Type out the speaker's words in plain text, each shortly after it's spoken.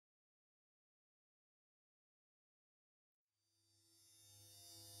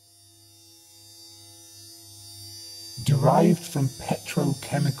derived from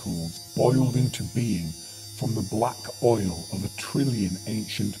petrochemicals boiled into being from the black oil of 1 trillion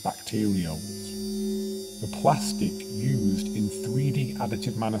ancient bacterioles. The plastic used in 3D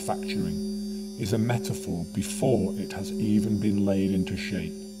additive manufacturing is a metaphor before it has even been laid into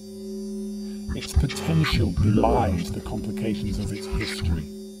shape. Its potential belies the complications of its history,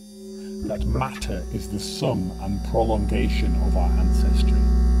 that matter is the sum and prolongation of our ancestry,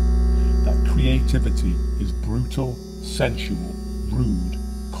 that creativity is brutal, sensual, rude,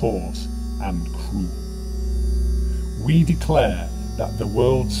 coarse, and cruel. We declare that the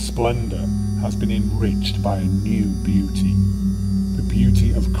world's splendour has been enriched by a new beauty, the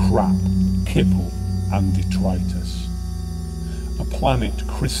beauty of crap, kipple, and detritus. A planet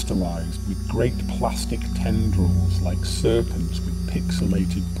crystallised with great plastic tendrils like serpents with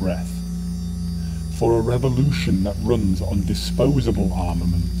pixelated breath. For a revolution that runs on disposable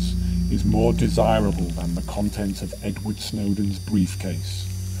armaments is more desirable than the contents of Edward Snowden's briefcase,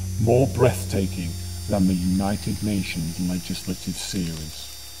 more breathtaking than the United Nations legislative series.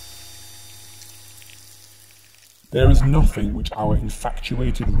 There is nothing which our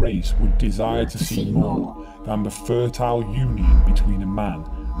infatuated race would desire to see more than the fertile union between a man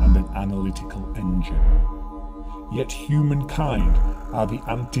and an analytical engine. Yet humankind are the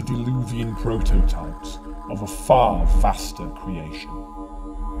antediluvian prototypes of a far vaster creation.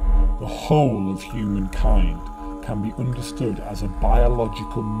 The whole of humankind can be understood as a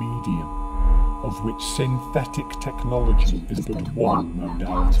biological medium, of which synthetic technology is but one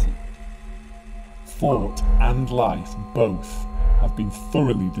modality. Thought and life both have been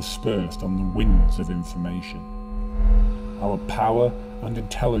thoroughly dispersed on the winds of information. Our power and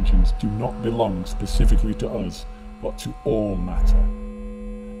intelligence do not belong specifically to us, but to all matter.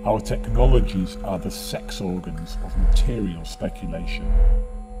 Our technologies are the sex organs of material speculation.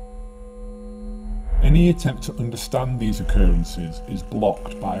 Any attempt to understand these occurrences is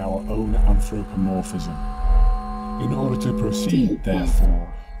blocked by our own anthropomorphism. In order to proceed,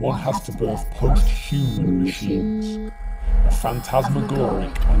 therefore, one has to birth post-human machines, a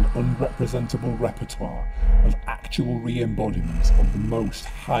phantasmagoric and unrepresentable repertoire of actual re-embodiments of the most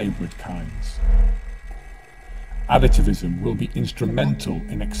hybrid kinds. Additivism will be instrumental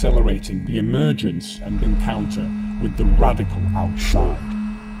in accelerating the emergence and encounter with the radical outside.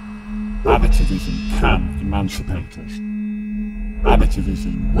 Additivism can emancipate us.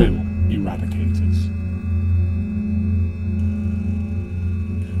 Additivism will eradicate us.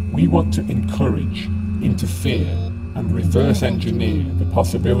 We want to encourage, interfere, and reverse engineer the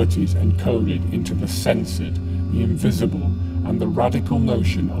possibilities encoded into the censored, the invisible, and the radical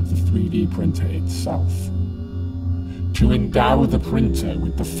notion of the 3D printer itself. To endow the printer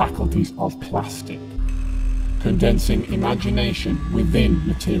with the faculties of plastic, condensing imagination within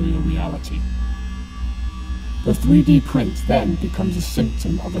material reality. The 3D print then becomes a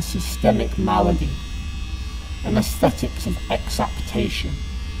symptom of a systemic malady, an aesthetics of exaptation,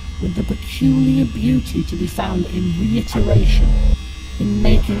 with the peculiar beauty to be found in reiteration, in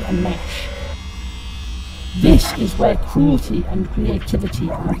making a mesh. This is where cruelty and creativity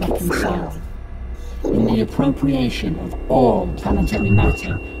are reconciled, in the appropriation of all planetary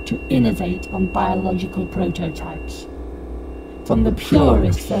matter to innovate on biological prototypes. From the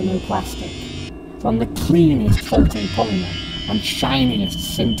purest thermoplastic, from the cleanest photopolymer and shiniest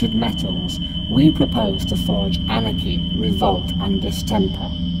sintered metals, we propose to forge anarchy, revolt and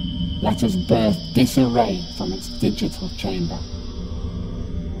distemper. Let us birth disarray from its digital chamber.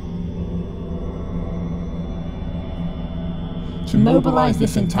 To mobilize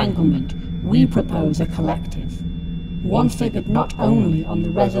this entanglement, we propose a collective, one figured not only on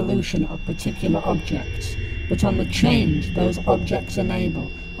the resolution of particular objects, but on the change those objects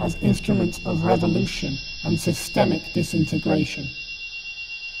enable as instruments of revolution and systemic disintegration.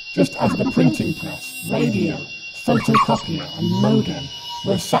 Just as the printing press, radio, photocopier and modem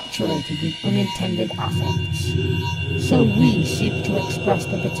were saturated with unintended affects, so we seek to express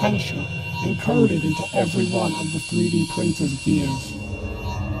the potential encoded into every one of the 3D printer's gears.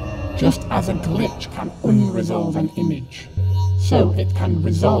 Just as a glitch can unresolve an image, so it can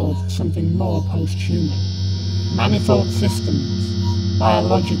resolve something more post-human. Manifold systems,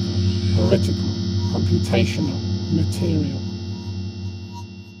 biological, political, computational, material.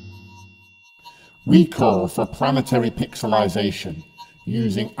 We call for planetary pixelization,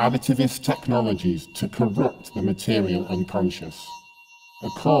 using additivist technologies to corrupt the material unconscious. A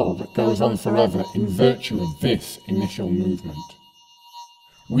call that goes on forever in virtue of this initial movement.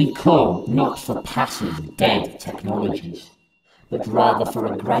 We call not for passive, dead technologies, but rather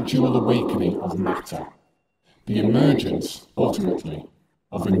for a gradual awakening of matter, the emergence, ultimately,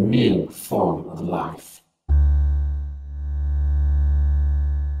 of a new form of life.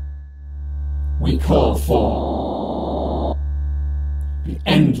 we call for the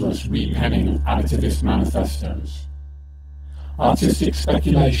endless repenning of additivist manifestos, artistic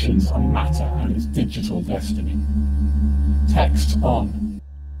speculations on matter and its digital destiny, texts on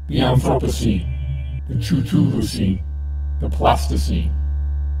the Anthropocene, the Cthulhucene, the Plasticine,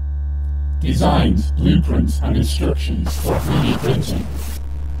 designs, blueprints and instructions for 3D printing,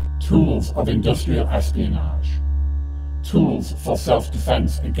 tools of industrial espionage, tools for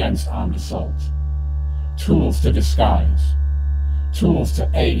self-defense against armed assault, tools to disguise, tools to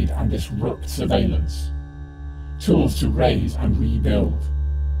aid and disrupt surveillance, tools to raise and rebuild,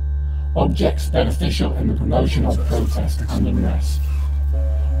 objects beneficial in the promotion of protest and unrest,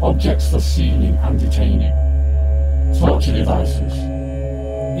 objects for sealing and detaining, torture devices,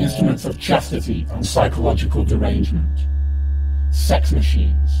 instruments of chastity and psychological derangement, sex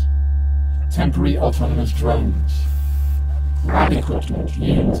machines, temporary autonomous drones, lab equipment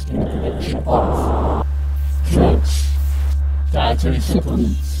used in the production of drugs, dietary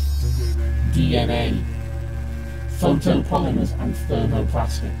supplements, DNA, photopolymers and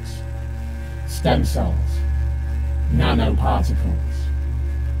thermoplastics, stem cells, nanoparticles,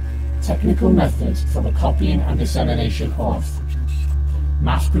 technical methods for the copying and dissemination of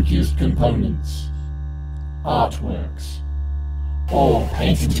mass-produced components, artworks, or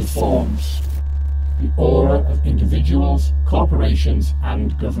patented forms, the aura of individuals, corporations,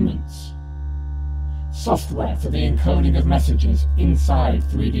 and governments. Software for the encoding of messages inside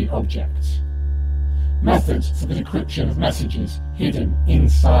 3D objects. Methods for the decryption of messages hidden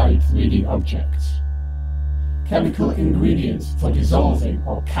inside 3D objects. Chemical ingredients for dissolving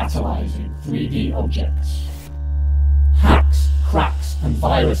or catalyzing 3D objects. Hacks, cracks, and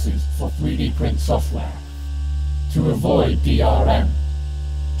viruses for 3D print software. To avoid DRM.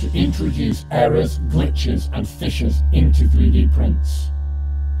 To introduce errors, glitches, and fissures into 3D prints.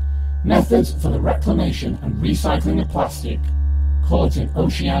 Methods for the reclamation and recycling of plastic caught in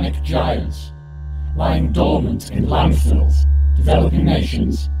oceanic gyres, lying dormant in landfills, developing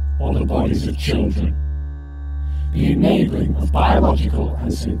nations, or the bodies of children. The enabling of biological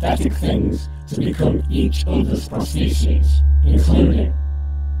and synthetic things to become each other's prostheses, including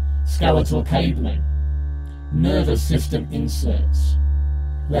skeletal cabling, nervous system inserts,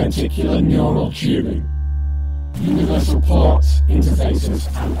 lenticular neural tubing, universal ports,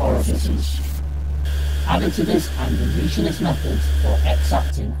 interfaces, and orifices. Additivist and deletionist methods for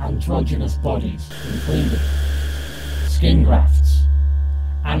exacting androgynous bodies, including skin grafts,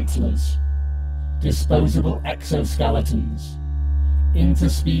 antlers, disposable exoskeletons,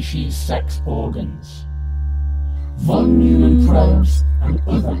 interspecies sex organs, von Neumann probes, and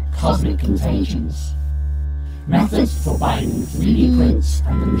other cosmic contagions. Methods for binding 3D prints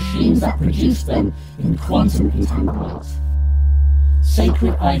and the machines that produce them in quantum entanglement.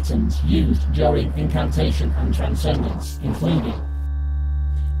 Sacred items used during incantation and transcendence, including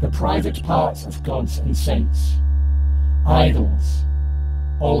the private parts of gods and saints, idols,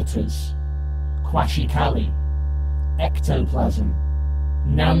 altars, Kwashikali, ectoplasm,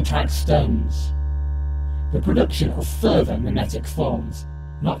 Namtag stones, the production of further mimetic forms,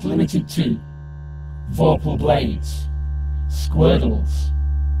 not limited to vorpal blades, squirtles,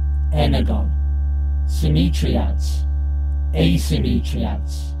 energon, symmetriads,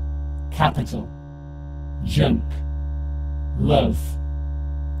 asymmetriads, capital, junk, love,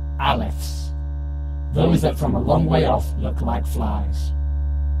 alephs, those that from a long way off look like flies.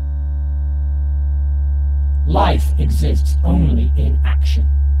 Life exists only in action.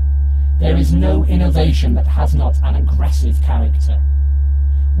 There is no innovation that has not an aggressive character.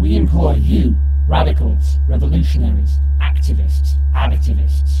 We implore you, radicals, revolutionaries, activists,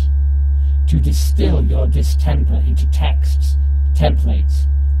 additivists, to distill your distemper into texts, templates,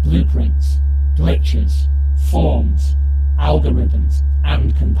 blueprints, glitches, forms, algorithms,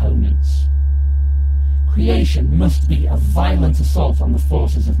 and components. Creation must be a violent assault on the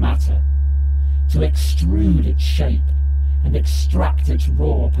forces of matter, to extrude its shape and extract its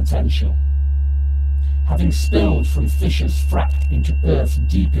raw potential. Having spilled from fissures fracked into Earth's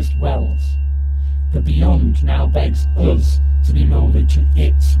deepest wells, the beyond now begs us to be moulded to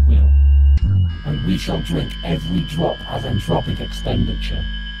its will, and we shall drink every drop as entropic expenditure,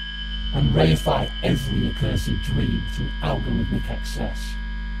 and reify every accursed dream through algorithmic excess,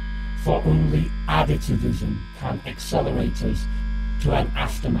 for only additivism can accelerate us to an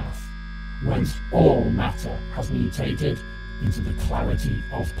aftermath whence all matter has mutated into the clarity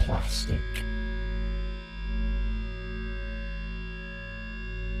of plastic.